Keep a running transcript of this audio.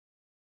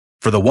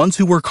For the ones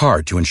who work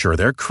hard to ensure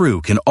their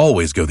crew can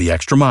always go the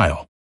extra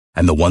mile,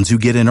 and the ones who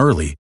get in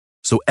early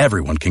so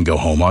everyone can go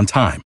home on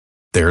time,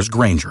 there's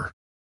Grainger,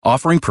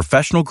 offering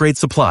professional-grade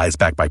supplies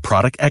backed by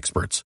product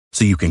experts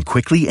so you can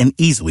quickly and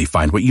easily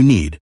find what you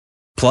need.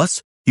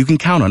 Plus, you can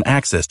count on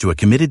access to a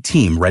committed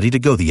team ready to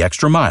go the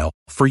extra mile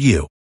for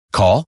you.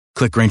 Call,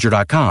 click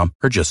Grainger.com,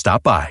 or just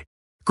stop by.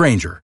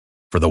 Grainger,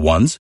 for the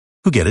ones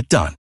who get it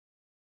done.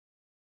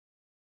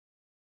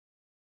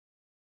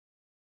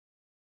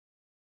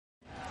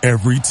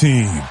 Every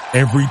team,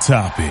 every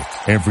topic,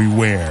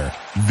 everywhere.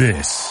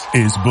 This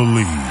is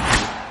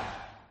Believe.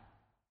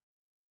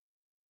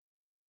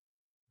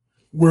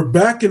 We're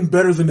back and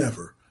better than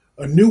ever.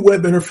 A new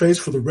web interface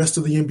for the rest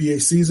of the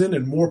NBA season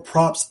and more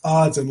props,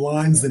 odds, and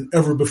lines than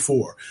ever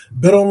before.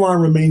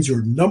 BetOnline remains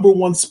your number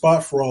one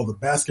spot for all the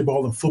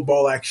basketball and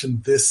football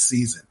action this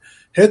season.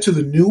 Head to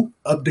the new,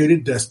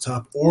 updated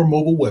desktop or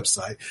mobile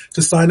website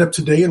to sign up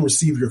today and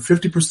receive your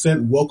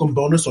 50% welcome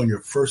bonus on your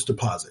first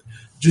deposit.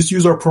 Just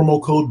use our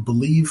promo code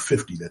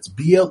BELIEVE50, that's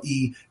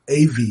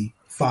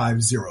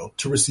BLEAV50,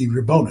 to receive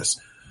your bonus.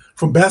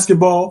 From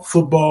basketball,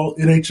 football,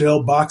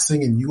 NHL,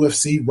 boxing, and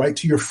UFC, right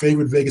to your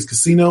favorite Vegas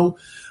casino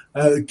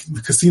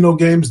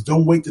games,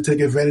 don't wait to take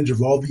advantage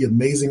of all the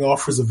amazing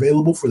offers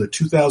available for the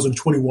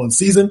 2021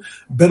 season.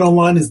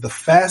 BetOnline is the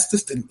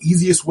fastest and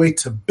easiest way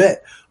to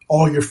bet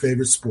all your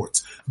favorite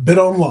sports.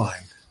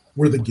 BetOnline,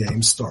 where the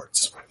game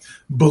starts.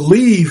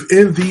 Believe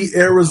in the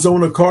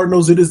Arizona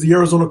Cardinals. It is the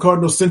Arizona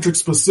Cardinals-centric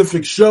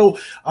specific show.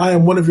 I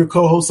am one of your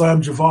co-hosts. I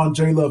am Javon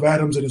J. Love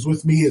Adams, and is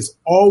with me, as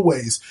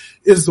always,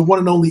 is the one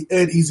and only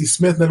Ed Easy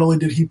Smith. Not only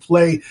did he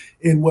play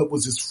in what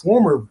was his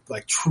former,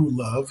 true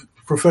love,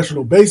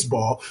 professional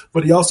baseball,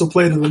 but he also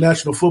played in the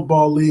National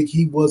Football League.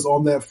 He was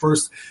on that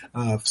first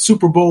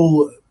Super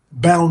Bowl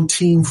bound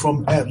team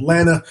from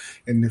Atlanta,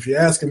 and if you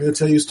ask him, he'll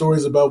tell you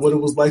stories about what it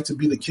was like to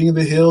be the king of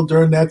the hill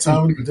during that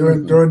time,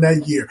 during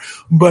that year.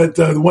 But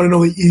the one and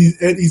only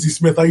Ed Easy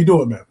Smith, how you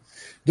doing, man?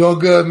 Doing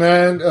good,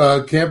 man.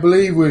 Can't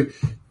believe we're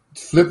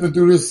flipping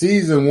through this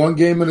season one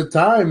game at a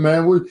time,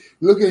 man. You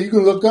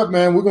can look up,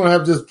 man. We're gonna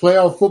have just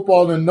playoff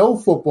football and no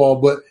football,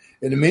 but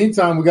in the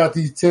meantime, we got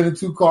these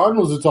 10-2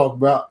 Cardinals to talk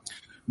about.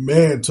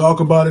 Man, talk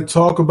about it.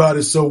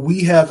 So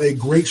we have a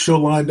great show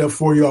lined up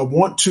for you.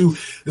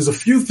 There's a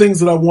few things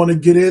that I want to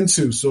get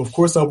into. So of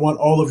course I want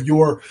all of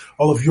your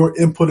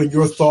input and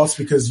your thoughts,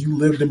 because you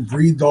lived and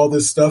breathed all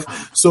this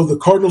stuff. So the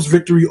Cardinals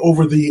victory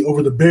over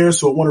the Bears.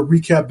 So I want to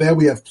recap that.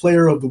 We have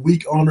player of the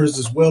week honors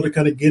as well to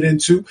kind of get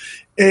into.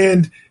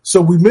 And so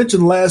we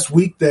mentioned last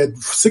week that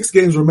 6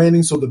 games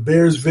remaining. So the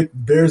Bears,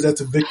 that's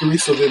a victory.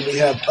 So then we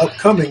have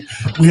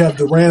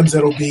the Rams.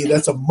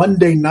 That's a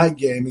Monday night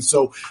game. And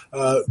so,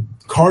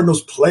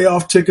 Cardinals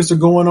playoff tickets are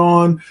going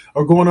on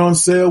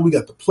sale. We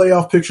got the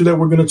playoff picture that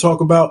we're going to talk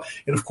about.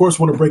 And of course,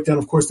 want to break down,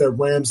 of course, that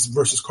Rams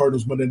versus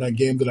Cardinals Monday night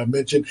game that I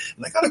mentioned.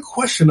 And I got a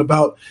question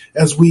about,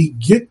 as we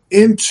get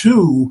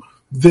into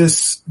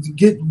this,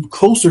 get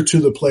closer to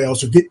the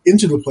playoffs or get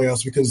into the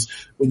playoffs, because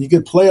when you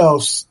get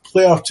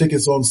playoff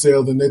tickets on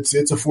sale, then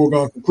it's a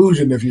foregone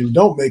conclusion. If you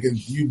don't make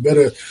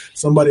it,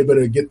 somebody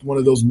better get one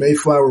of those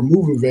Mayflower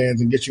moving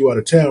vans and get you out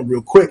of town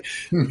real quick.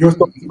 Your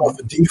thoughts about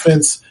the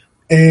defense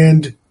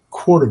and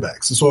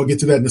quarterbacks. And so I'll get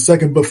to that in a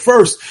second. But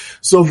first,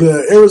 so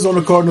the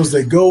Arizona Cardinals,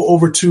 they go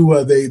over to,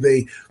 went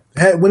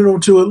over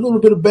to a little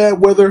bit of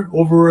bad weather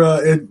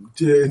over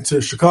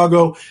into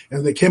Chicago,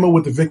 and they came up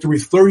with the victory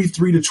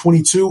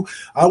 33-22.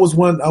 I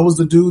was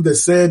the dude that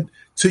said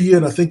to you,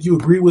 and I think you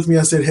agreed with me.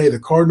 I said, hey, the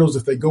Cardinals,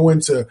 if they go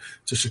into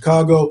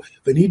Chicago,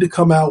 they need to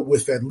come out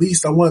with at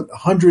least, I want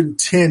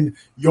 110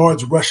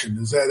 yards rushing.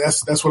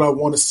 That's what I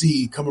want to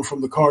see coming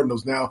from the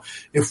Cardinals. Now,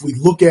 if we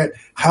look at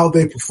how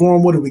they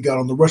perform, what did we got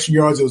on the rushing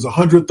yards? It was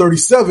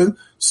 137.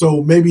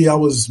 So maybe I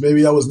was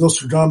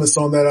Nostradamus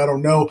on that. I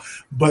don't know.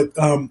 But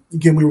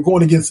again, we were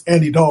going against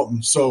Andy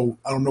Dalton, so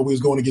I don't know if we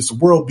was going against a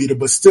world beater,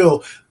 but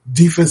still,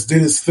 defense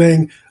did its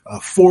thing.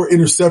 4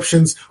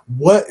 interceptions.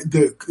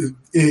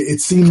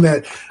 It seemed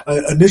that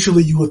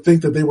initially you would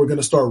think that they were going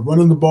to start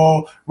running the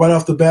ball right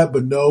off the bat,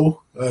 but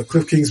no.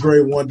 Cliff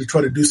Kingsbury wanted to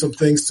try to do some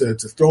things to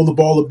throw the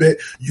ball a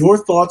bit. Your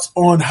thoughts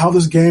on how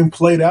this game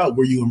played out?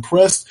 Were you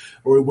impressed,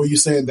 or were you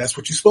saying that's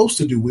what you're supposed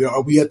to do?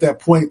 Are we at that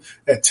point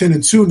at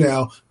 10-2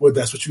 now where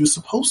that's what you were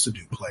supposed to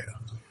do, player?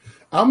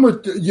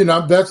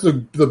 That's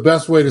the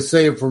best way to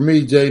say it for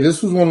me, Jay.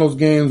 This was one of those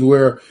games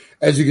where,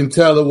 as you can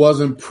tell, it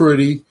wasn't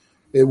pretty.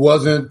 It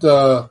wasn't,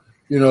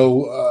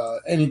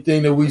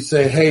 anything that we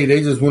say, hey,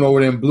 they just went over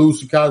there and blew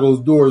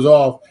Chicago's doors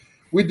off.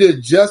 We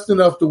did just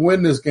enough to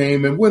win this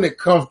game and win it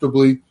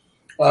comfortably.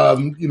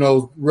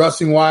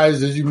 Rushing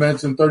wise, as you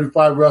mentioned,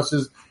 35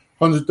 rushes,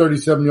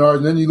 137 yards.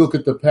 And then you look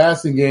at the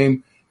passing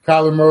game,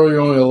 Kyler Murray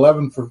only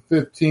 11 for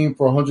 15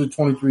 for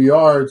 123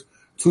 yards,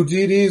 2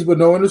 TDs, but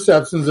no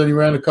interceptions, and he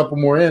ran a couple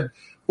more in.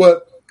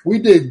 But we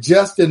did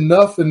just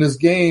enough in this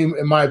game,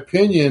 in my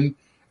opinion.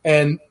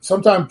 And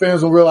sometimes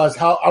fans don't realize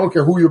I don't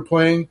care who you're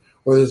playing,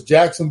 whether it's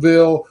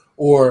Jacksonville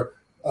or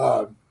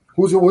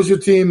what's your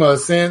team?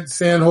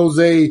 San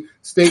Jose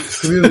State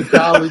Community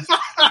College.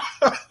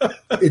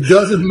 It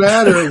doesn't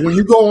matter when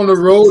you go on the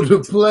road to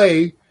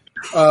play.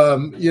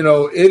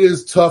 It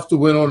is tough to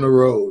win on the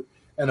road.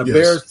 And the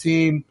Bears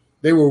team,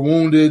 they were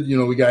wounded.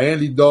 We got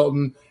Andy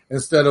Dalton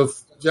instead of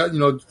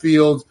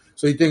Fields,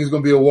 so you think it's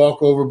going to be a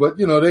walkover. But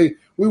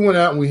we went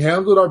out and we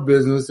handled our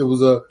business. It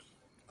was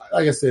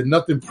like I said,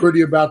 nothing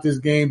pretty about this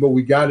game, but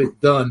we got it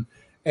done.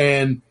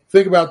 And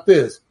think about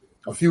this.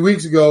 A few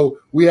weeks ago,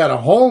 we had a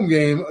home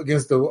game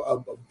against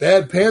a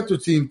bad Panther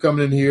team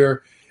coming in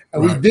here,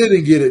 and we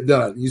didn't get it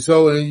done.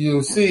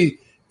 You'll see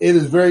it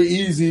is very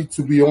easy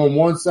to be on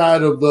one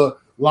side of the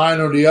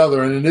line or the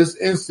other. And in this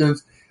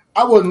instance,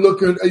 I wasn't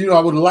looking, I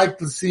would like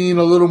to see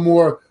a little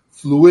more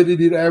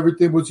fluidity to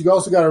everything, but you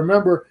also got to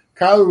remember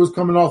Kyler was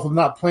coming off of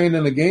not playing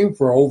in a game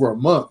for over a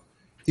month.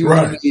 He was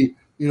going to be,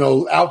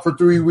 out for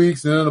 3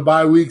 weeks and then a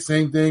bye week.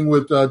 Same thing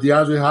with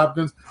DeAndre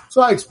Hopkins.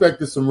 So I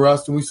expected some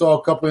rust, and we saw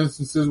a couple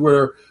instances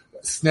where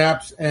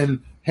snaps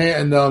and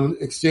hand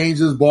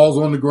exchanges, balls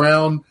on the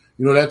ground,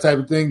 that type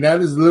of thing.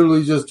 That is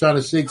literally just trying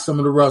to shake some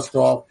of the rust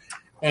off.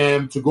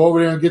 And to go over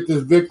there and get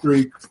this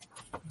victory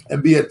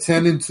and be at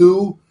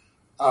 10-2,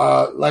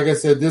 like I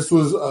said, this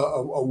was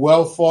a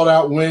well thought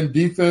out win.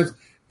 Defense.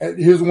 And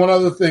here's one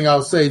other thing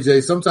I'll say, Jay.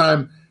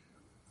 Sometimes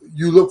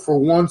you look for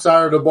one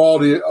side of the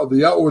ball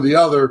or the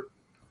other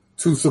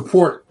to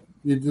support.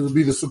 It will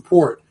be the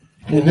support.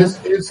 In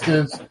this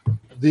instance,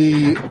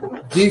 the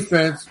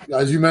defense,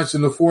 as you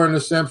mentioned, the 4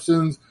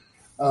 interceptions.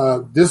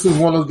 This was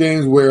one of those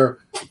games where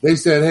they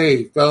said,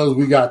 "Hey, fellas,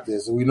 we got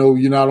this. And we know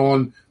you're not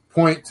on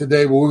point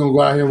today, but we're going to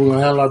go out here. We're going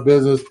to handle our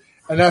business."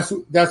 And that's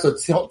a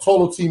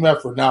total team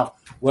effort. Now,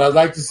 what I'd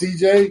like to see,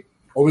 Jay,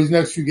 over these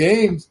next few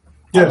games,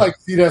 I'd like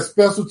to see that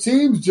special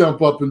teams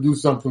jump up and do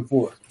something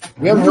for us.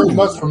 We haven't heard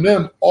much from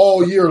them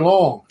all year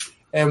long.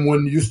 And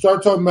when you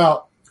start talking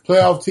about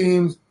playoff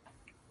teams,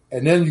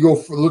 and then you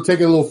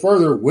take it a little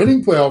further,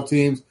 winning playoff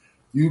teams,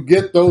 you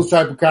get those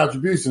type of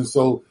contributions.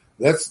 So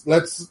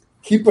let's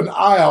keep an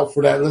eye out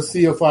for that. Let's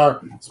see if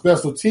our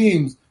special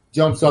teams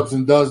jumps up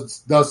and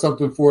does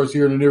something for us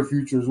here in the near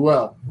future as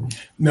well.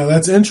 No,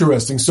 that's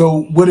interesting.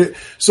 But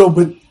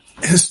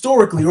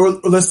historically, or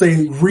let's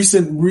say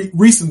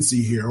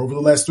recency here over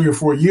the last 3 or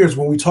 4 years,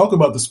 when we talk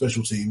about the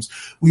special teams,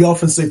 we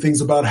often say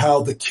things about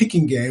how the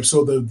kicking game,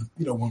 so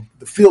when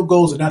the field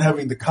goals and not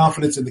having the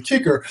confidence in the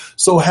kicker.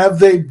 So have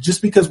they,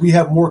 just because we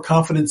have more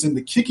confidence in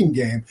the kicking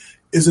game,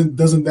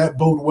 doesn't that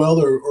bode well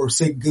or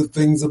say good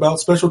things about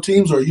special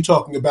teams? Or are you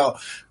talking about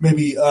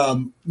maybe,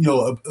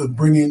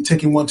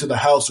 taking one to the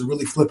house or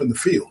really flipping the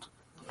field?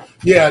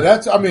 Yeah,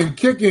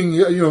 kicking,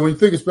 when you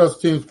think of special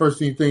teams, first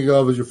thing you think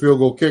of is your field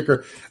goal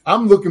kicker.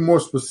 I'm looking more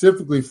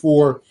specifically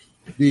for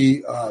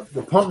the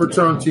punt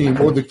return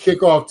team or the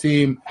kickoff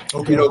team,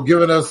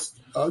 giving us,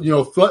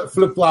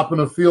 flip-flopping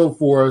the field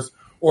for us,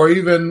 or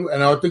even,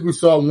 and I think we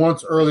saw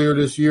once earlier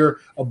this year,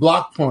 a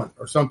block punt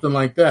or something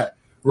like that.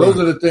 Right.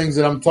 Those are the things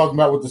that I'm talking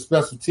about with the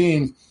special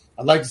teams.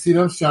 I'd like to see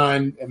them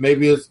shine, and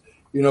maybe it's,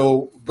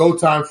 go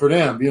time for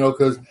them,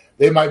 because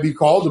they might be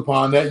called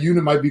upon, that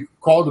unit might be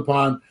called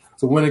upon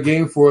to win a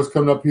game for us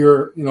coming up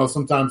here,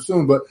 sometime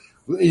soon. But,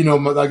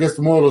 I guess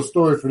the moral of the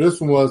story for this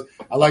one was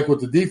I like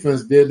what the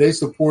defense did. They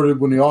supported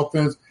when the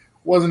offense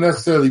wasn't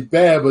necessarily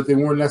bad, but they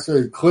weren't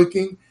necessarily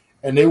clicking.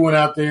 And they went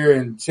out there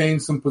and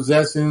changed some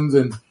possessions.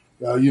 And,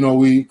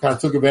 we kind of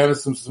took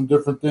advantage of some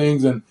different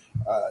things. And,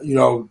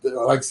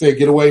 like I said,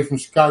 get away from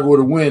Chicago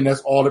to win.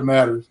 That's all that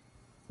matters.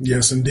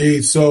 Yes,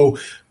 indeed. So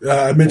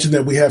I mentioned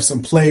that we have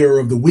some Player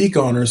of the Week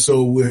honors.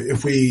 So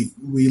if we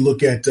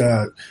look at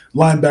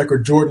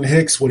linebacker Jordan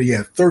Hicks, what he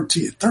had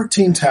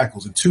 13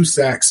 tackles and 2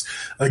 sacks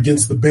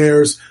against the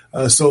Bears.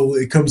 So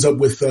it comes up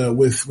with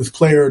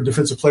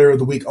Defensive Player of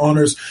the Week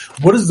honors.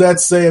 What does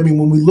that say? I mean,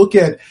 when we look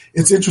at,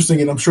 it's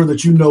interesting, and I'm sure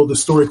that you know the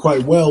story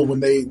quite well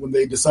when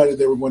they decided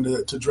they were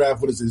going to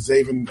draft,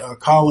 Zaven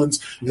Collins.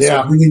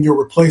 Yeah. So bringing your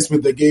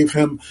replacement, they gave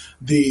him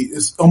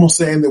it's almost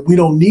saying that we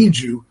don't need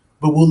you,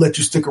 but we'll let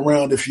you stick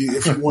around if you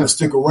want to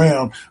stick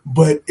around.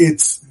 But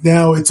it's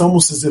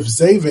almost as if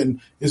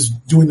Zaven is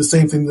doing the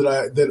same thing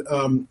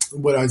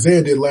what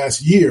Isaiah did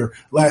last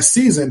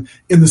season,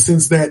 in the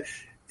sense that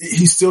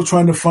he's still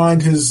trying to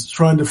find his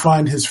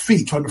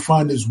feet, trying to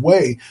find his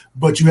way.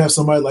 But you have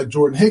somebody like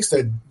Jordan Hicks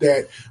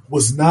that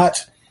was not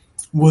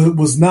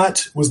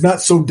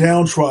so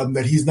downtrodden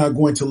that he's not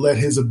going to let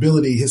his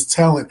ability, his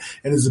talent,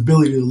 and his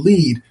ability to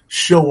lead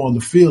show on the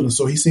field. And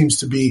so he seems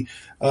to be,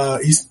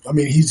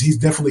 he's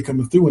definitely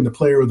coming through, and the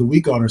Player of the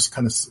Week honors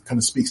kind of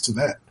speaks to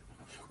that.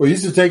 Well, you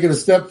should take it a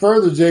step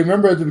further, Jay.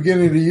 Remember at the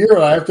beginning of the year,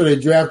 after they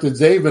drafted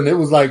Zaven, it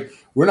was like,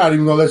 we're not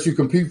even going to let you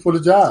compete for the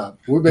job.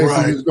 We're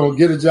basically just going to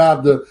get a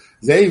job to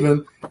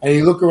Zaven. And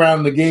you look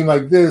around in a game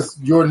like this,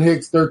 Jordan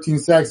Hicks, 13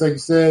 sacks, like you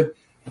said,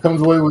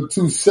 comes away with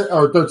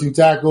 13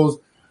 tackles.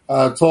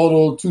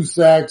 Total 2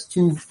 sacks,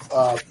 2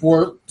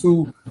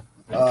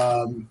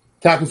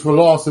 tackles for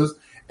losses,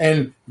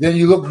 and then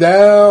you look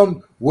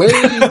down, way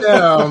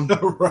down,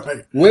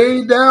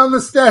 way down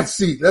the stat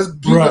sheet. Let's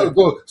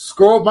go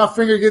scroll. My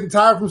finger getting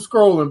tired from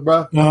scrolling,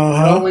 bro.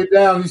 All the way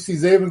down, you see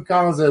Zaven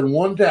Collins had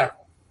 1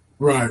 tackle.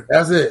 Right,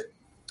 that's it.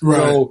 Right.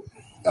 So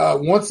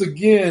once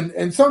again,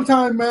 and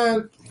sometimes,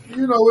 man,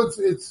 you know,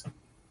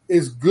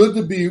 it's good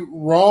to be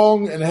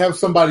wrong and have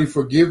somebody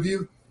forgive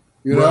you.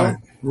 You know,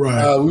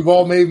 right. We've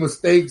all made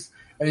mistakes,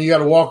 and you got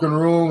to walk in the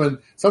room, and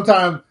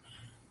sometimes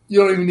you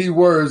don't even need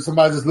words.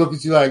 Somebody just look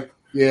at you like,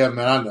 "Yeah,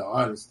 man, I know,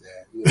 I understand."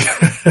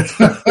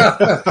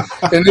 Yeah.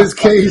 In this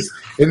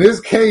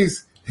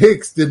case,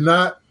 Hicks did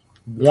not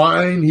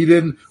whine. He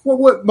didn't. Well,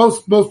 what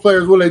most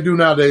players, what they do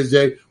nowadays,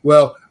 Jay?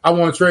 Well, I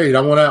want to trade.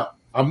 I want out.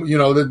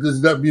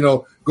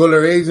 Go to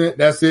their agent.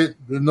 That's it.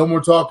 There's no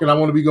more talking. I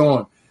want to be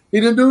gone. He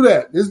didn't do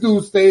that. This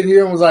dude stayed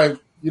here and was like,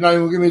 "You're not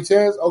even gonna give me a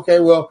chance? Okay,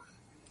 well,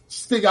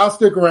 I'll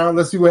stick around.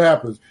 Let's see what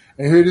happens."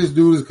 And here this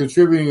dude is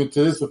contributing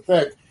to this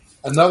effect.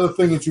 Another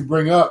thing that you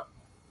bring up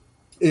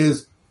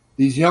is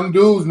these young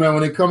dudes, man,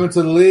 when they come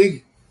into the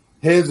league,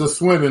 heads are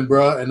swimming,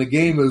 bro, and the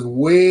game is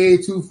way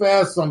too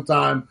fast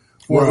sometimes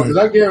for them. Because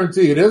I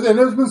guarantee you,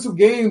 there's been some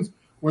games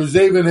where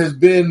Zaven has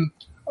been,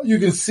 you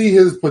can see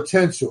his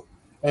potential.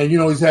 And, you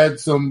know, he's had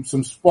some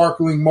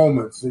sparkling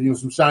moments, you know,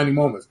 some shiny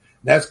moments.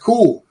 That's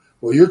cool.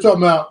 Well, you're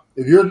talking about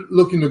if you're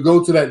looking to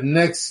go to that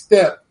next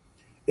step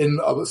in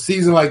a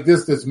season like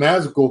this that's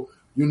magical,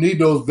 you need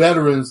those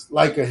veterans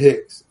like a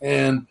Hicks.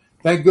 And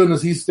thank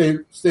goodness he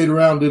stayed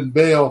around, didn't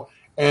bail.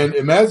 And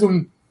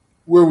imagine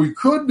where we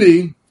could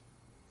be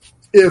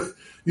if,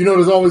 you know,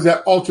 there's always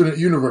that alternate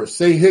universe.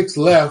 Say Hicks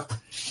left,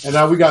 and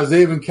now we got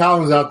Zaven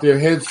Collins out there,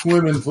 head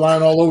swimming,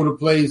 flying all over the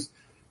place,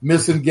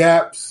 missing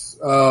gaps,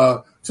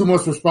 too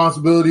much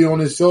responsibility on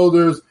his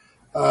shoulders.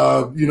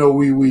 You know,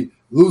 we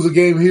lose a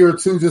game here or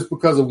two just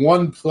because of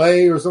one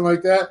play or something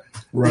like that.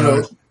 Right. You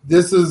know,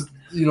 this is,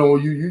 you know,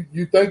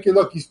 you thank your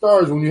lucky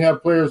stars when you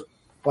have players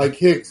like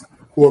Hicks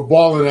who are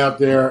balling out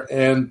there,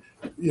 and,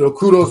 you know,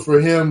 kudos for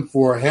him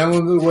for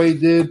handling it the way he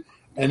did.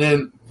 And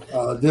then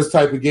this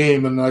type of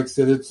game, and like I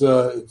said, it's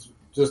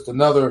just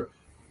another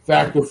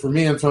factor for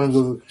me in terms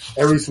of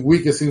every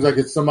week it seems like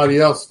it's somebody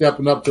else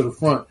stepping up to the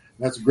front.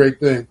 That's a great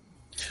thing.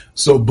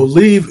 So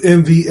believe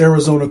in the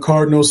Arizona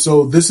Cardinals.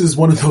 So this is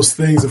one of those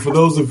things. And for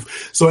those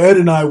so Ed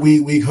and I,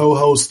 we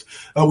co-host,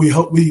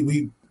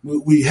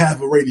 we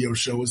have a radio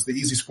show. It's the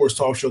Easy Sports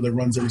Talk Show that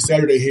runs every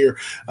Saturday here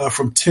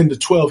from 10 to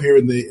 12 here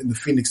in the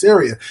Phoenix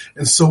area.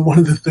 And so one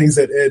of the things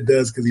that Ed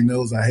does, because he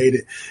knows I hate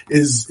it,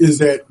 is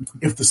that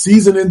if the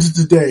season ended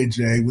today,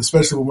 Jay,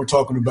 especially when we're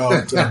talking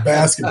about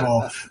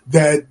basketball,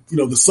 that, you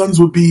know, the Suns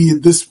would be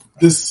in this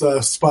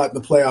spot in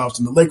the playoffs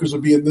and the Lakers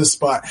would be in this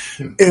spot.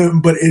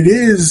 But it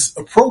is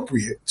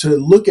appropriate to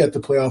look at the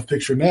playoff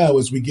picture now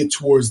as we get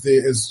towards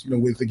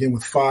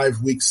with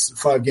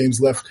 5 games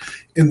left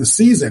in the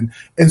season.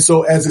 And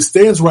so as it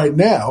stands right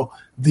now,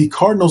 the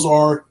Cardinals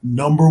are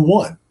number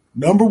one,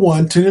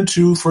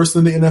 10-2, first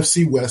in the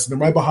NFC West. And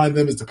then right behind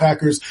them is the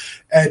Packers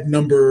at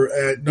number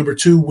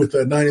two with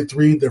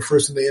 9-3. They're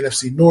first in the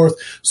NFC North,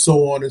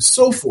 so on and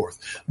so forth.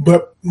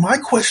 But my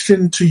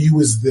question to you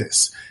is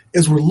this.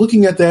 As we're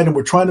looking at that and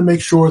we're trying to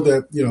make sure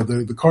that, you know,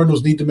 the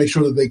Cardinals need to make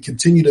sure that they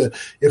continue to,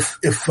 if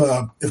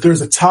there's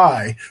a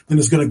tie, then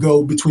it's going to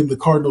go between the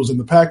Cardinals and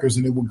the Packers,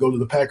 and it will go to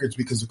the Packers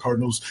because the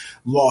Cardinals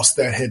lost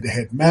that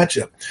head-to-head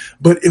matchup.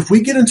 But if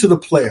we get into the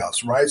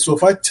playoffs, right? So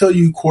if I tell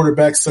you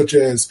quarterbacks such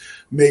as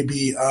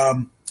maybe,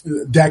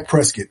 Dak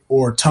Prescott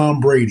or Tom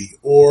Brady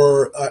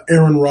or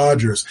Aaron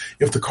Rodgers,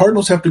 if the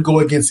Cardinals have to go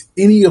against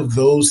any of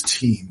those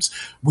teams,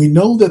 we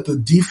know that the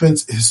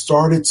defense has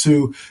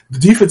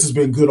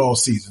been good all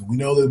season. We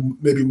know that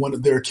maybe one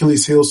of their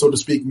Achilles heel, so to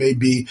speak, may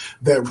be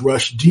that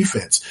rush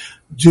defense.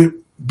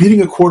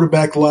 Beating a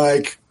quarterback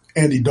like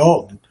Andy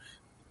Dalton,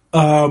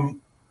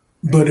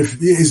 but if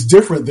it's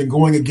different than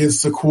going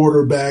against a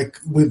quarterback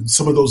with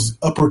some of those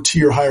upper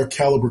tier, higher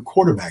caliber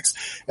quarterbacks.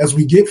 As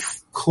we get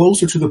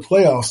closer to the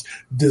playoffs,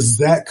 does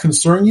that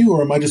concern you,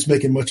 or am I just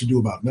making much ado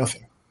about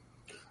nothing?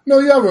 No,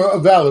 you have a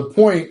valid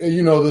point.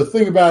 You know, the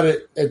thing about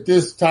it at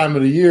this time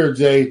of the year,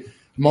 Jay,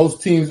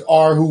 most teams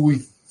are who we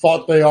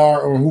thought they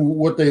are or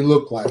what they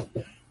look like.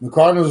 The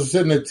Cardinals are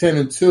sitting at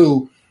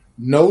 10-2.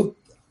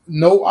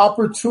 No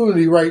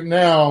opportunity right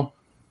now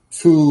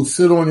to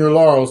sit on your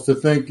laurels to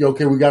think,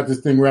 okay, we got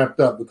this thing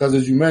wrapped up. Because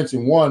as you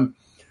mentioned, one,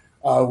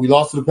 we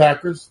lost to the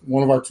Packers,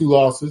 one of our two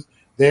losses.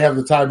 They have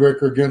the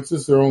tiebreaker against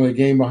us. They're only a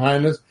game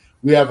behind us.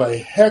 We have a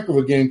heck of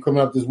a game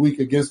coming up this week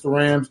against the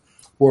Rams,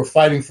 who are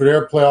fighting for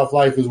their playoff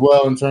life as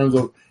well in terms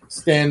of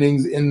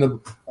standings in the,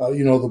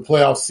 the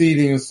playoff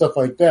seeding and stuff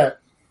like that.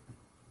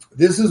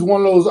 This is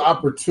one of those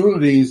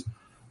opportunities,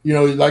 you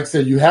know, like I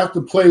said, you have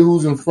to play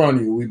who's in front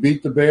of you. We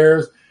beat the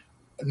Bears.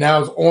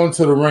 Now it's on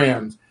to the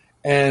Rams.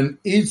 And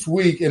each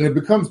week, and it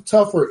becomes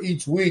tougher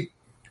each week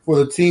for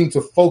the team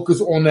to focus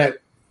on that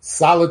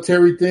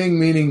solitary thing,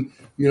 meaning,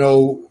 you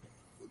know,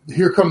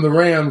 here come the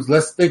Rams,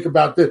 let's think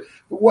about this.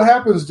 But what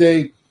happens,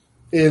 Jay,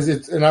 is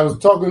and I was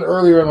talking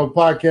earlier on a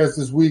podcast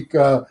this week,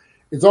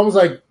 it's almost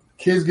like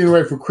kids getting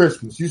ready for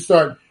Christmas. You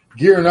start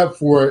gearing up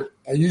for it,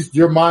 and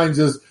your mind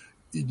just,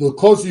 the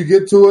closer you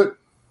get to it,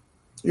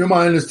 your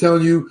mind is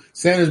telling you,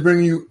 Santa's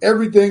bringing you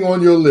everything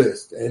on your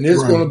list, and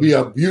it's going to be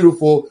a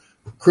beautiful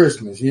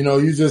Christmas. You know,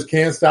 you just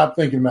can't stop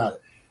thinking about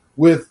it.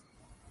 With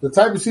the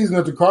type of season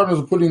that the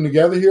Cardinals are putting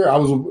together here, I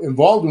was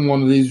involved in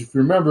one of these. If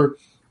you remember,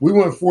 we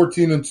went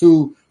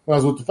 14-2 when I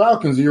was with the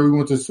Falcons the year we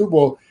went to the Super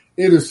Bowl.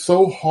 It is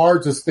so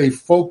hard to stay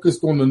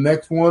focused on the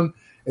next one,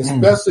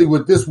 especially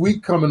with this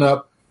week coming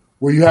up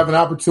where you have an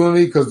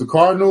opportunity because the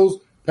Cardinals,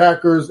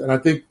 Packers, and I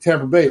think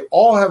Tampa Bay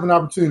all have an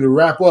opportunity to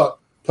wrap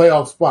up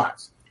playoff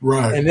spots.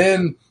 Right. And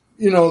then,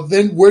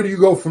 then where do you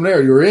go from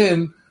there? You're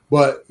in,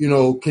 but,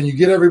 can you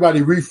get everybody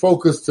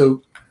refocused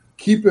to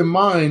keep in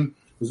mind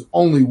there's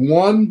only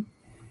one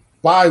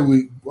bye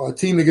week, a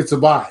team that gets a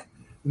bye.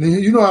 And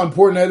you know how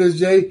important that is,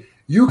 Jay?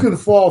 You can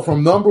fall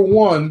from number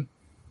 1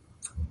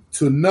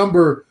 to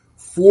number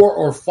 4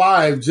 or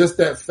 5 just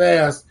that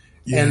fast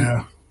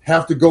and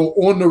have to go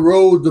on the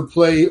road to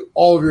play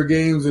all of your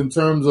games in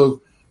terms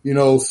of,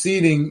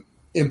 seeding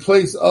in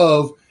place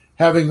of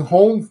having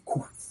home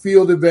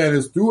field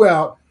advantage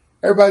throughout.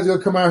 Everybody's going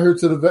to come out here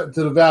to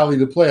the Valley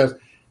to play us.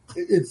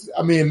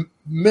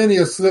 Many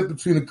a slip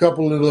between a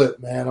couple of the lip,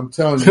 man. I'm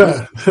telling you,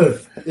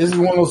 this is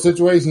one of those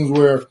situations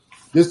where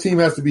this team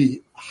has to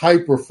be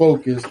hyper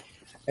focused.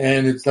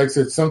 And it's like I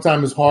said,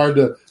 sometimes it's hard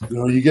to,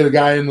 you get a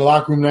guy in the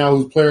locker room now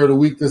who's player of the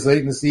week this late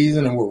in the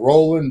season and we're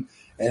rolling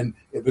and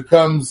it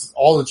becomes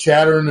all the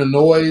chatter and the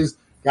noise.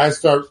 Guys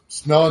start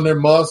smelling their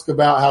musk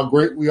about how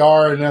great we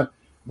are. And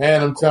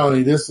man, I'm telling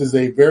you, this is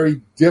a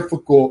very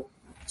difficult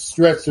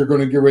stretch they're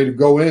going to get ready to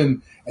go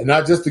in, and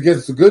not just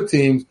against the good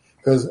teams,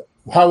 because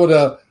how would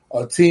a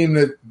team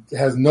that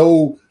has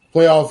no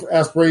playoff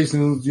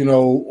aspirations,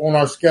 on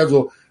our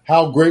schedule,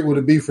 how great would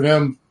it be for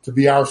them to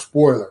be our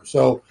spoiler?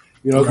 So,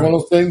 it's one of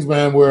those things,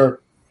 man, where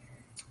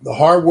the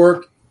hard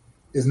work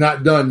is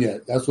not done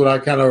yet. That's what I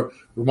kind of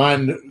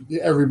remind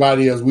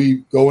everybody as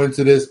we go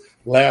into this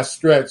last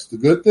stretch. The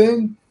good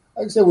thing,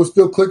 like I said, we're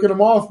still clicking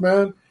them off,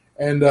 man.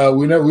 And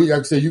like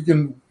I said, you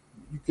can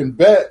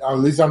bet, or at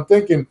least I'm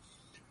thinking,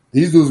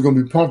 these dudes are going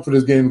to be pumped for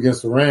this game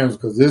against the Rams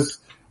because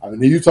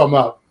you're talking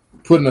about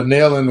putting a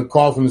nail in the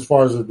coffin as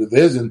far as the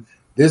division.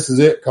 This is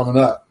it coming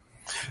up.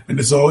 And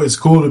it's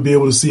cool to be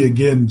able to see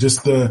again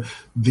just the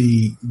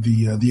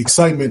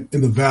excitement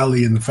in the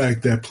Valley and the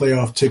fact that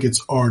playoff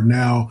tickets are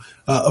now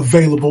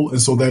available,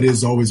 and so that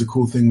is always a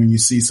cool thing when you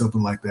see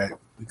something like that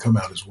come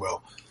out as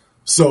well.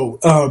 So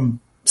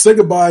say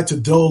goodbye to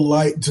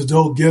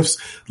dull gifts.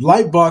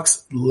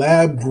 Lightbox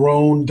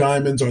lab-grown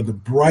diamonds are the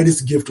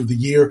brightest gift of the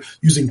year.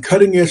 Using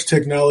cutting-edge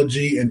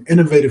technology and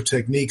innovative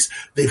techniques,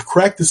 they've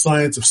cracked the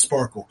science of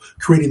sparkle,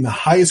 creating the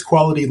highest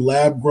quality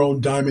lab-grown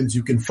diamonds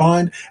you can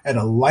find at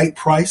a light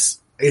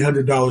price,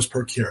 $800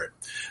 per carat.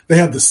 They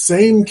have the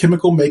same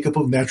chemical makeup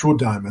of natural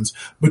diamonds,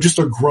 but just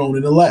are grown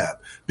in a lab.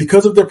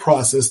 Because of their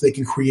process, they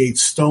can create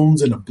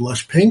stones in a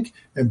blush pink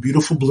and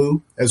beautiful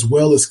blue, as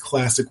well as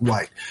classic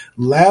white.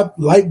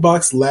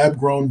 Lightbox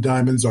lab-grown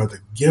diamonds are the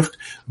gift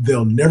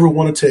they'll never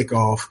want to take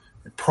off,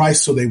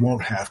 priced so they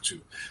won't have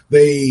to.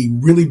 They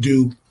really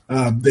do.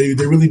 They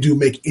really do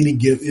make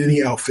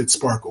any outfit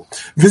sparkle.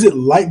 Visit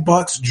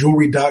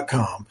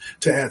lightboxjewelry.com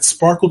to add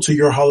sparkle to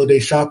your holiday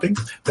shopping.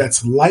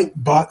 That's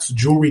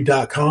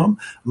lightboxjewelry.com.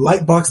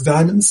 Lightbox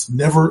diamonds,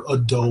 never a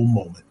dull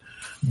moment.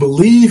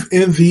 Believe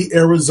in the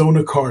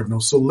Arizona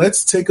Cardinals. So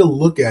let's take a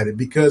look at it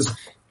because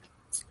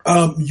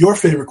your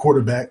favorite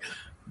quarterback,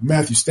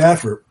 Matthew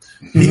Stafford,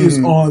 he is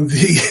on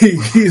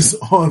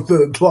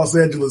the Los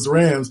Angeles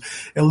Rams,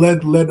 and let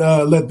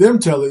them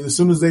tell it. As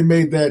soon as they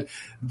made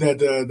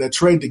that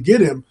trade to get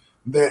him,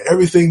 that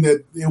everything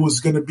that it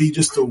was going to be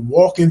just to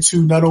walk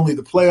into not only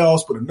the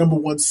playoffs but a number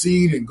 1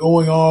 seed and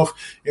going off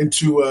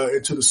into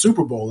the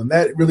Super Bowl, and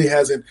that really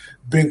hasn't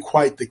been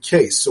quite the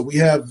case. So we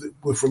have,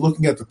 if we're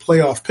looking at the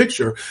playoff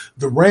picture,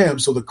 the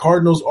Rams. So the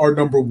Cardinals are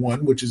number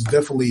 1, which is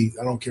definitely,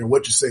 I don't care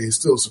what you say, it's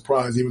still a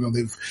surprise, even though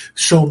they've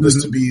shown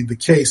this to be the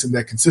case and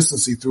that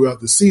consistency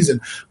throughout the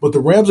season. But the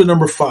Rams are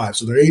number 5,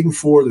 so they're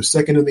 8-4. They're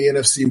second in the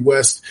NFC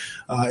West,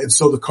 and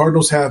so the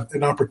Cardinals have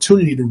an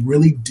opportunity to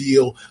really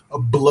deal a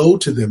blow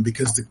to them,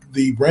 because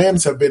the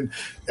Rams have been,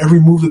 every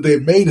move that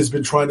they've made has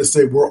been trying to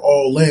say we're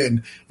all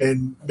in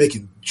and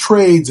making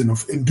trades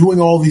and doing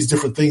all these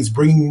different things,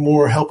 bringing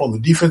more help on the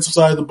defensive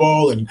side of the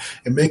ball and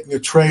making a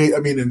trade.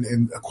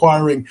 And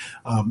acquiring,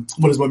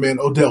 what is my man,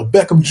 Odell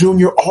Beckham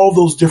Jr., all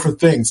those different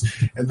things.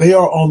 And they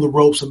are on the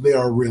ropes and they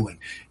are reeling.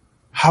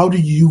 How do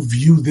you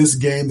view this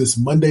game, this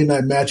Monday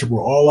night matchup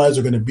where all eyes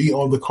are going to be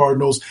on the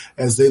Cardinals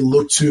as they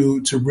look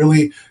to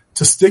really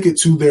to stick it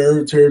to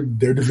their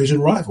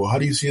division rival? How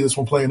do you see this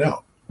one playing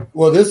out?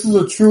 Well, this is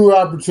a true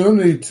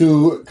opportunity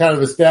to kind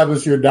of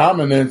establish your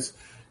dominance,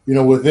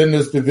 within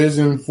this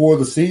division for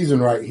the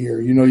season right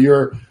here.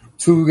 You're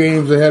 2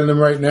 games ahead of them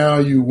right now.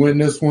 You win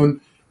this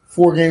one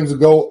 4 games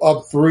ago,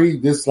 up 3.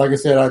 This, like I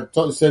said,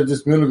 said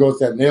just a minute ago, it's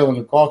that nail in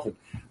the coffin.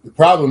 The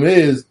problem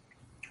is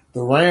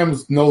the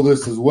Rams know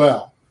this as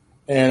well.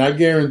 And I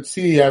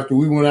guarantee after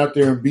we went out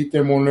there and beat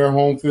them on their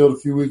home field a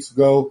few weeks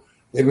ago,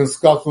 they've been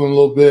scuffling a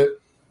little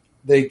bit.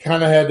 They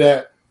kind of had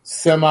that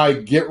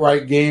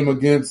semi-get-right game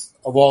against,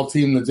 of all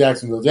teams, the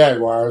Jacksonville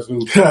Jaguars,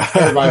 who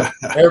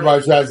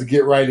everybody tries to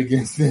get right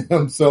against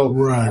them. So,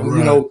 right.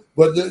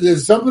 But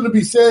there's something to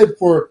be said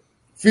for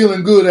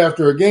feeling good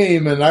after a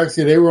game. And like I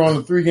said, they were on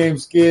a 3-game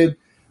skid.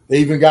 They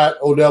even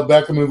got Odell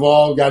Beckham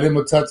involved, got him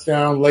a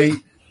touchdown late.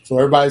 So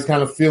everybody's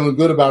kind of feeling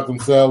good about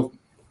themselves.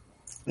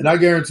 And I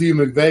guarantee you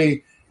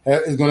McVay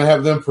is going to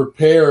have them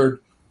prepared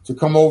to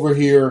come over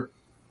here.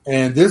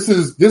 And this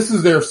is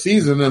their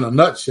season in a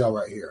nutshell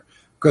right here.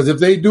 Because if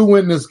they do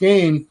win this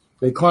game,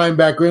 they climb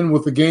back in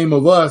with a game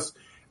of us.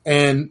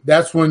 And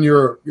that's when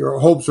your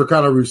hopes are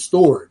kind of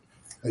restored.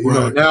 You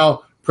know,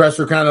 now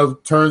pressure kind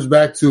of turns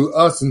back to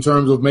us in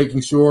terms of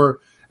making sure.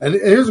 And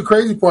here's the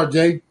crazy part,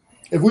 Jay.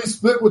 If we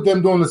split with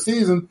them during the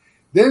season,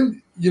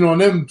 then, you know,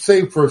 and then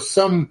say for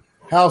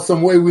somehow,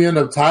 some way we end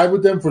up tied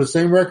with them for the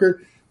same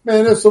record,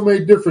 man, there's so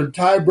many different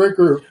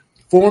tiebreaker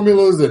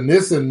formulas and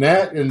this and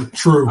that. And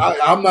true. I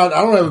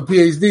don't have a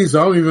PhD,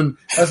 so I don't even,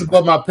 that's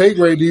above my pay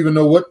grade to even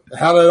know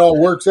how that all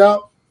works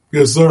out.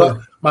 Yes, sir.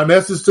 But my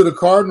message to the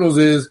Cardinals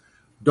is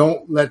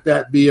don't let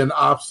that be an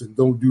option.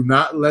 Do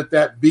not let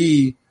that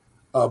be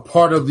a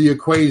part of the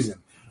equation.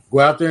 Go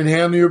out there and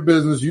handle your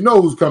business. You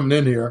know who's coming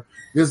in here.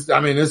 This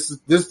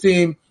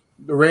team,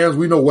 the Rams,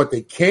 we know what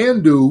they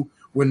can do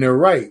when they're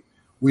right.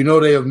 We know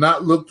they have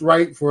not looked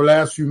right for the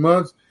last few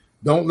months.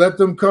 Don't let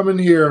them come in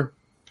here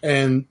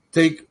and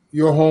take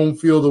your home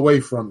field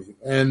away from you.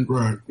 And,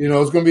 you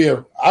know, it's going to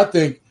be I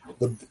think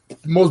the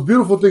most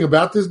beautiful thing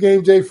about this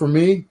game, Jay, for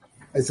me,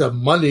 it's a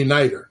Monday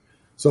nighter.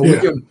 So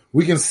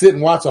we can sit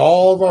and watch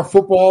all of our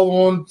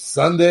football on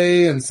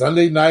Sunday and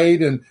Sunday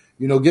night and,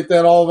 you know, get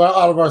that all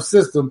out of our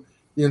system.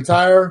 The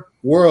entire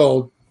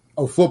world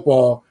of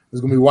football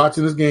is going to be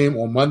watching this game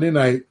on Monday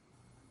night.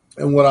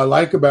 And what I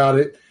like about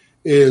it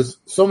is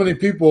so many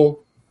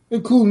people,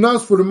 including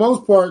us for the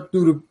most part,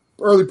 through the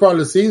early part of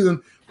the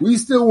season, we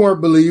still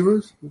weren't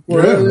believers.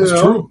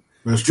 That's true.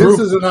 That's true. This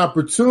is an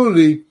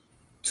opportunity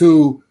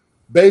to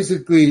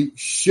basically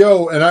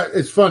show, and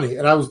it's funny,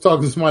 and I was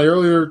talking to somebody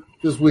earlier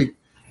this week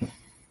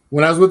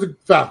when I was with the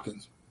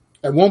Falcons.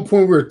 At one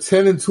point, we were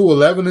 10-2,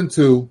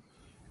 11-2.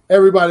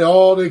 Everybody,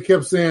 all they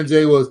kept saying,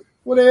 Jay, was,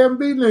 well, they haven't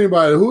beaten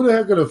anybody. Who the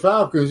heck are the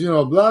Falcons? You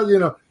know, blah, you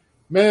know.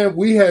 Man,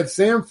 we had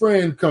Sam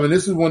Fran coming.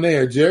 This is when they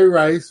had Jerry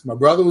Rice. My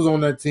brother was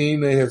on that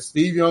team. They had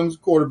Steve Young's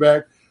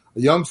quarterback, a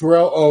young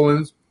Terrell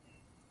Owens,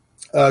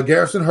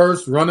 Garrison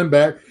Hurst running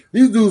back.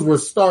 These dudes were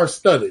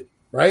star-studded,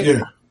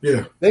 right?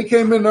 Yeah. They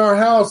came into our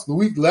house the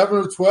week 11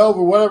 or 12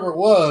 or whatever it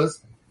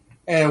was,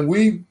 and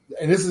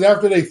this is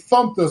after they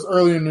thumped us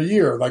early in the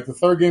year, like the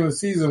third game of the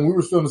season. We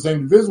were still in the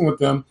same division with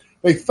them.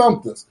 They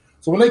thumped us.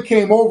 So when they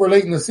came over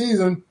late in the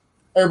season,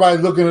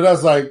 everybody's looking at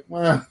us like,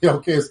 well,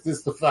 okay,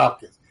 it's the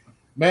Falcons.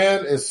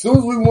 Man, as soon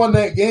as we won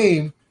that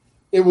game,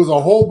 it was a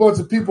whole bunch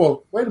of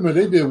people, wait a minute,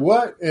 they did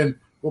what? And,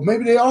 well,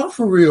 maybe they are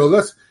for real.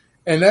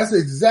 And that's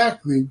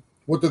exactly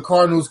what the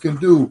Cardinals can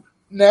do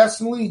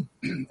nationally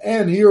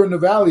and here in the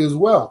Valley as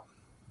well.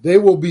 They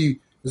will be,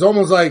 it's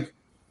almost like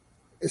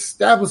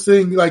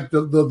establishing like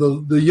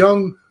the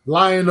young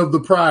lion of the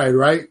pride,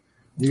 right?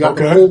 You got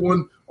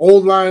the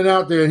old lion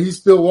out there, and he's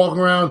still walking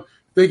around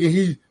thinking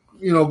he's,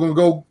 you know, going to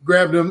go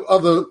grab them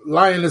other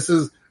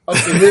lionesses up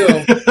the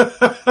hill.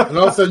 And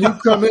all of a sudden you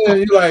come in and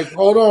you're like,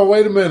 hold on,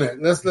 wait a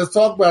minute. Let's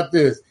talk about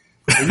this.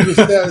 And you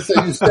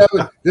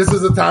establish, this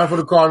is the time for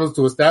the Cardinals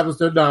to establish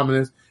their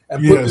dominance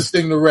and put this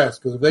thing to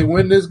rest. Because if they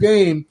win this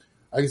game,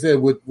 like I said,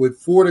 with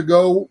 4 to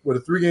go, with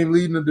a 3-game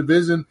lead in the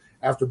division,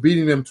 after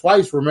beating them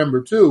twice,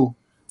 remember, too,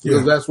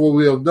 because that's what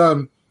we have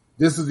done,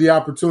 this is the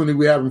opportunity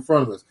we have in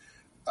front of us.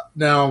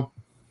 Now,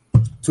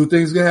 2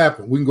 things can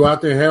happen. We can go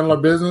out there and handle our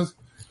business.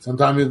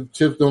 Sometimes the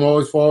chips don't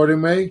always fall where they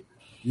may.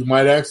 You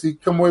might actually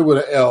come away with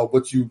an L,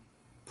 but you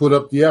put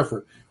up the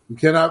effort. We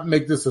cannot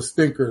make this a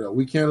stinker, though.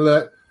 We can't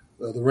let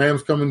the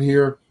Rams come in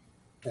here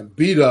and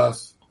beat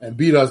us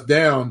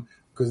down,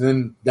 because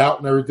then doubt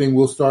and everything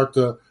will start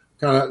to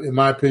kind of, in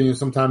my opinion,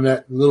 sometimes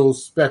that little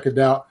speck of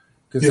doubt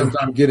can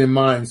sometimes get in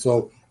mind.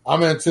 So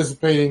I'm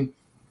anticipating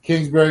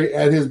Kingsbury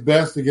at his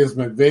best against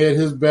McVay at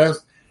his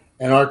best,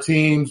 and our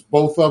teams,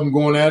 both of them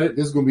going at it.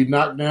 This is going to be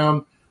knocked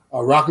down,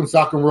 rock'em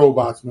sock'em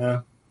robots,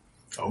 man.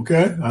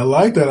 Okay, I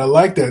like that.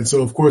 And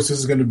so, of course, this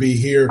is going to be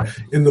here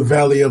in the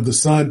Valley of the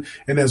Sun.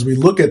 And as we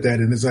look at that,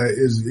 and as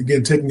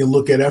again taking a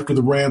look at after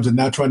the Rams and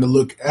not trying to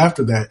look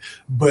after that,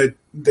 but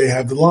they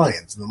have the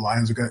Lions. The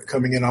Lions are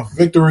coming in off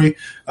victory.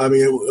 I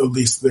mean, at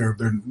least they're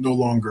no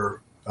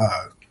longer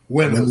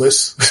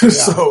winless.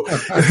 So,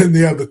 and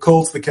they have the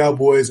Colts, the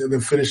Cowboys, and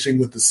then finishing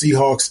with the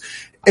Seahawks.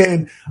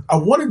 And I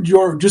wanted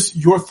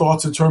your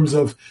thoughts in terms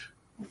of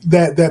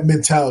that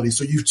mentality.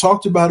 So you've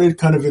talked about it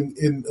kind of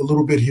in a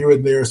little bit here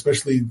and there,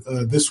 especially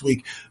this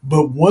week.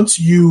 But when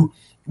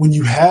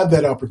you have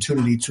that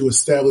opportunity to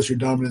establish your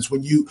dominance,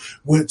 when you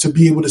went to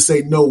be able to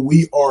say, no,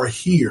 we are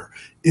here,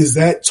 is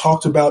that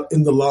talked about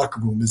in the locker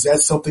room? Is that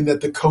something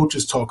that the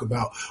coaches talk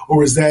about?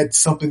 Or is that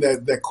something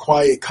that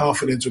quiet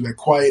confidence or that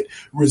quiet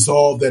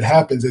resolve that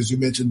happens, as you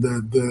mentioned,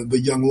 the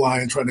young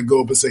lion trying to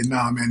go up and say,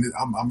 nah, man,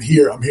 I'm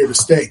here to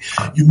stay.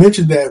 You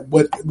mentioned that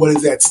what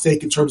is at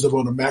stake in terms of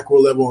on a macro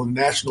level, on a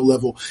national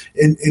level,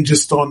 and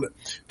just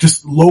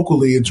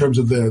locally in terms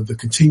of the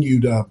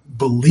continued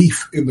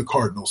belief in the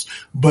Cardinals.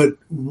 But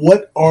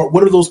what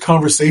are those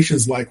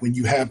conversations like when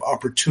you have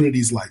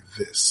opportunities like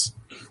this?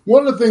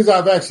 One of the things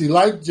I've actually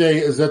liked, Jay,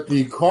 is that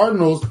the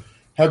Cardinals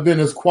have been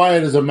as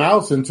quiet as a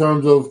mouse in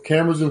terms of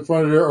cameras in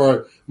front of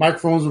or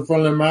microphones in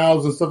front of their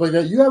mouths and stuff like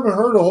that. You haven't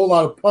heard a whole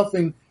lot of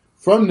puffing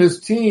from this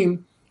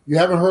team. You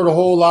haven't heard a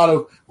whole lot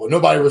of, well,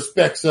 nobody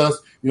respects us,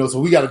 so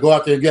we got to go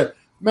out there and get.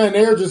 Man,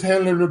 they're just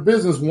handling their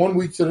business one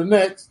week to the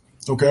next.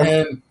 Okay.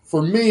 And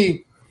for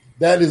me,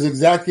 that is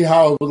exactly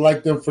how I would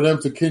like for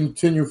them to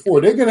continue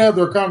forward. They're going to have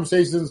their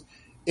conversations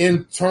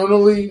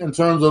internally in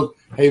terms of,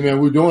 hey, man,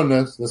 we're doing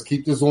this. Let's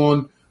keep this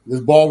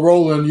ball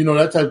rolling,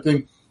 that type of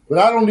thing. But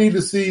I don't need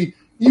to see,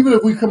 even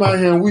if we come out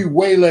here and we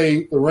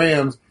waylay the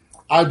Rams,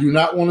 I do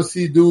not want to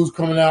see dudes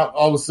coming out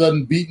all of a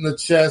sudden beating the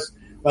chest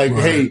like,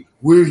 right. Hey,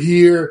 we're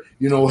here.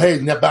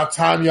 Hey, about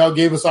time y'all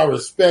gave us our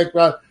respect.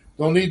 I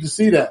don't need to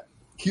see that.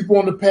 Keep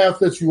on the path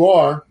that you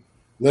are.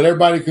 Let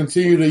everybody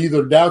continue to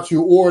either doubt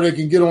you or they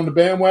can get on the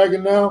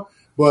bandwagon now.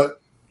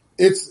 But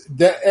it's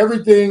that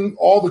everything,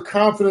 all the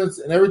confidence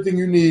and everything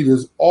you need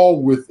is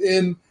all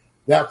within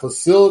that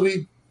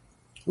facility,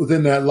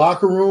 within that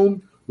locker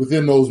room,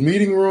 within those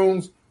meeting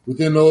rooms,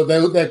 within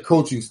that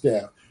coaching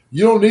staff.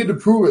 You don't need to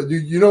prove it.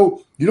 You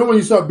know when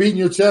you start beating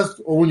your chest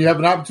or when you have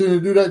an opportunity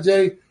to do that,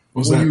 Jay?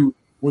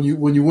 When you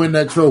win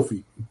that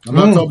trophy. I'm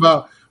not talking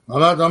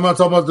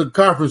about the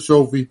conference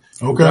trophy.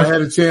 Okay. I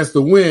had a chance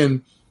to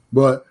win,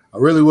 but I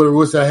really would have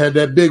wished I had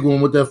that big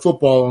one with that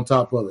football on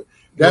top of it.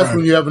 That's right.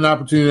 When you have an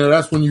opportunity.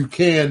 That's when you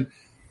can,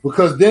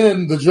 because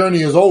then the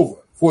journey is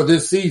over for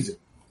this season.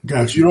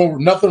 Gotcha.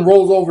 Nothing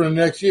rolls over in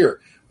the next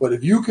year. But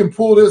if you can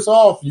pull this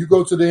off, you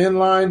go to the end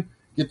line,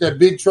 get that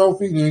big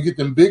trophy, and you get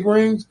them big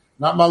rings,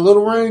 not my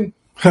little ring,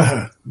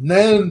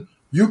 then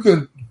you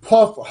can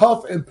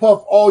huff and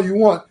puff all you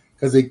want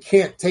because they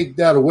can't take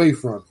that away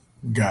from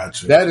you.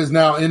 Gotcha. That is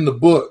now in the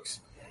books.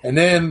 And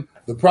then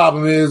the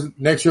problem is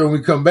next year when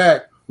we come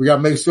back, we got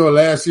to make sure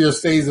last year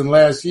stays in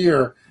last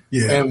year.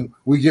 Yeah. And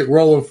we get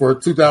rolling for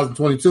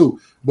 2022.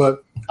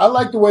 But I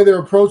like the way they're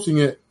approaching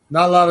it.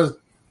 Not a lot of,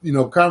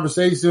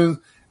 conversations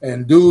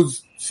and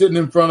dudes sitting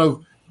in front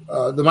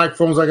of the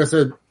microphones, like I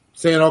said,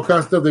 saying all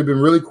kinds of stuff. They've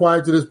been really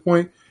quiet to this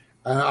point.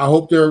 I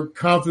hope their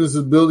confidence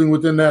is building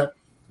within that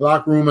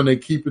locker room and they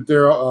keep it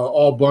there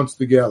all bunched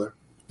together.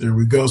 There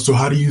we go. So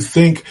how do you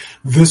think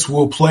this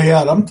will play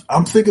out?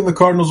 I'm thinking the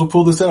Cardinals will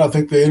pull this out. I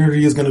think the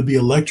energy is going to be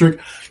electric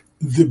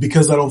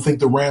because I don't think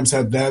the Rams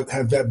have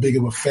that big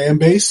of a fan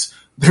base.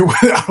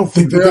 I don't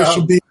think that there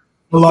should be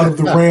a lot of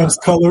the Rams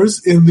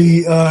colors in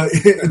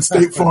in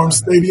State Farm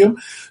Stadium.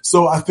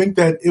 So I think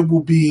that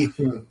it'll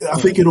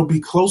be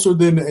closer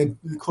than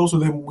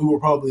we will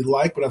probably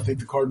like, but I think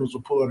the Cardinals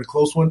will pull out a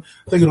close one.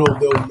 I think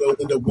they'll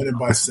end up winning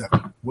by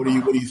 7. What do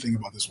you think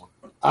about this one?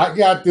 I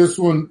got this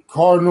one,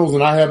 Cardinals,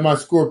 and I had my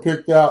score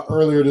picked out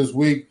earlier this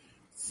week,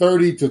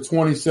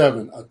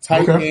 30-27. A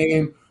tight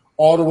game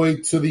all the way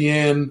to the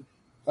end.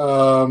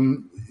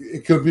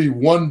 It could be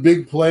one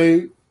big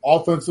play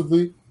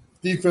offensively,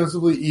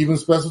 defensively, even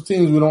special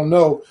teams. We don't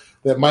know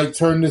that might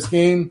turn this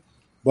game,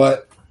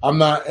 but I'm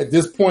not at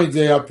this point,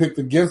 Jay. I picked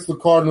against the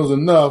Cardinals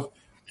enough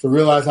to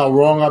realize how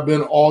wrong I've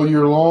been all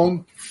year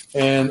long,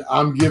 and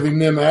I'm giving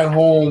them at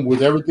home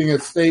with everything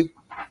at stake.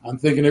 I'm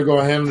thinking they're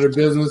going to handle their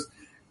business,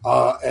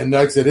 and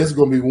like I said, this is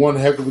going to be one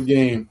heck of a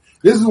game.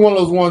 This is one of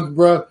those ones,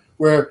 bro,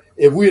 where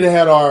if we'd have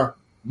had our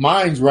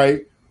minds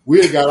right,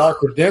 we'd have got our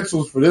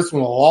credentials for this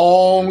one a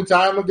long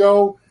time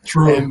ago.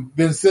 True. And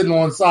been sitting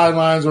on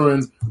sidelines or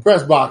in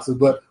press boxes,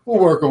 but we'll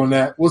work on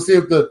that. We'll see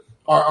if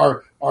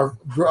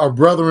our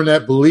brethren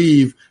that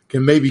believe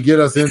can maybe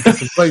get us into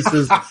some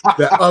places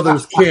that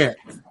others can't.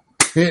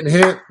 Hint,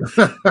 hint.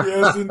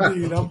 Yes,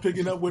 indeed. I'm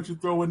picking up what you're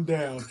throwing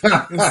down.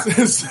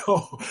 And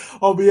so,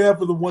 on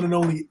behalf of the one and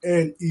only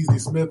Ed Easy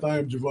Smith, I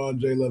am Javon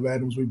J. Love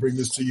Adams. We bring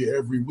this to you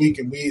every week,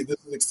 and this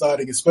is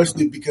exciting,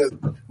 especially because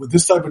with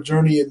this type of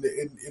journey,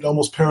 it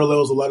almost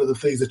parallels a lot of the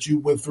things that you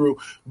went through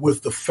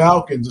with the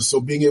Falcons. And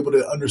so, being able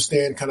to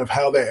understand kind of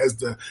how that, as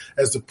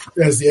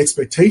the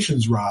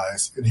expectations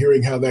rise, and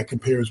hearing how that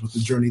compares with the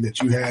journey that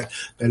you had,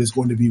 that is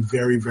going to be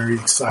very, very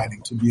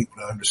exciting to be able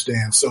to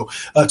understand. So,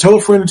 tell a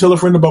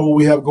friend about what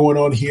we have going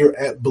on here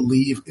at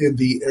Believe in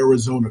the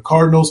Arizona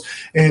Cardinals.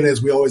 And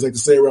as we always like to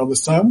say around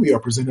this time, we are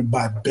presented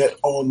by Bet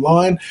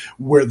Online,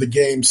 where the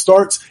game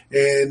starts.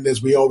 And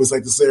as we always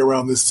like to say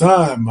around this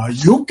time,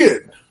 you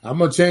can. I'm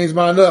going to change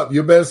mine up.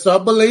 You better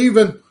start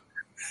believing.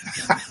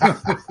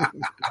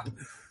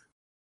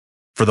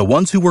 For the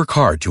ones who work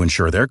hard to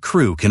ensure their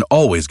crew can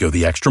always go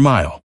the extra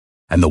mile,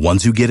 and the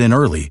ones who get in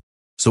early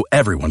so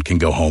everyone can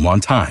go home on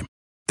time,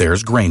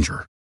 there's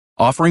Grainger,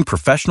 offering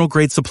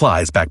professional-grade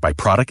supplies backed by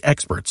product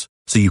experts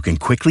so you can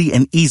quickly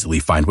and easily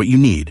find what you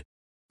need.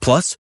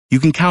 Plus, you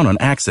can count on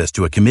access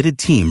to a committed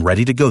team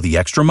ready to go the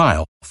extra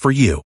mile for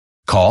you.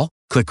 Call,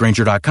 click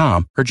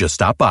Grainger.com, or just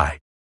stop by.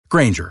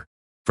 Grainger,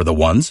 for the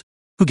ones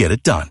who get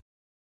it done.